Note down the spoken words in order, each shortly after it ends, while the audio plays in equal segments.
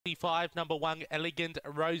5, number 1, Elegant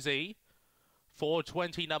Rosie.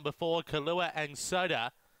 420, number 4, Kahlua and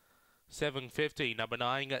Soda. 750, number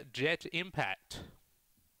 9, Jet Impact.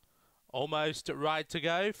 Almost right to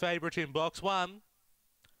go. Favourite in box 1.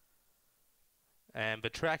 And the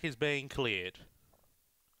track is being cleared.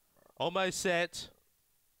 Almost set.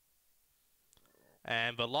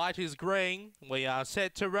 And the light is green. We are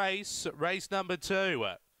set to race. Race number 2.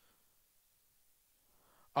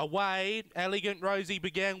 Away, Elegant Rosie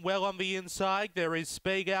began well on the inside. There is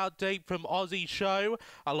Speed Out Deep from Aussie Show,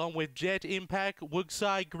 along with Jet Impact,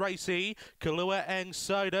 Woodside Gracie, Kahlua and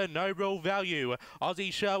Soda, No Real Value.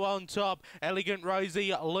 Aussie Show on top, Elegant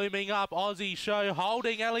Rosie looming up, Aussie Show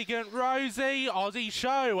holding Elegant Rosie. Aussie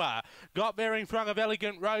Show got there in front of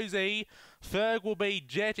Elegant Rosie. Third will be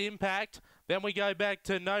Jet Impact. Then we go back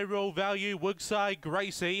to No Real Value, Woodside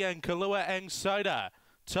Gracie and Kahlua and Soda.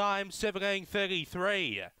 Time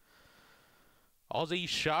 17:33. Aussie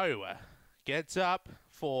Show gets up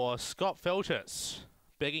for Scott Feltus,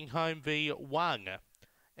 begging home the 1.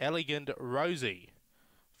 Elegant Rosie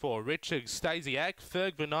for Richard Stasiak.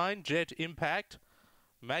 Third for 9, Jet Impact,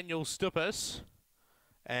 Manuel Stupis,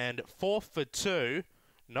 and fourth for 2,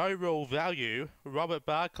 No Real Value, Robert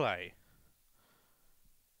Barclay.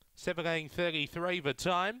 17:33 the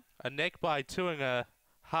time. A neck by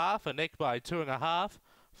 2.5, a neck by 2.5.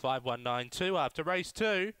 5192 after race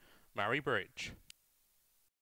 2, Murray-Bridge.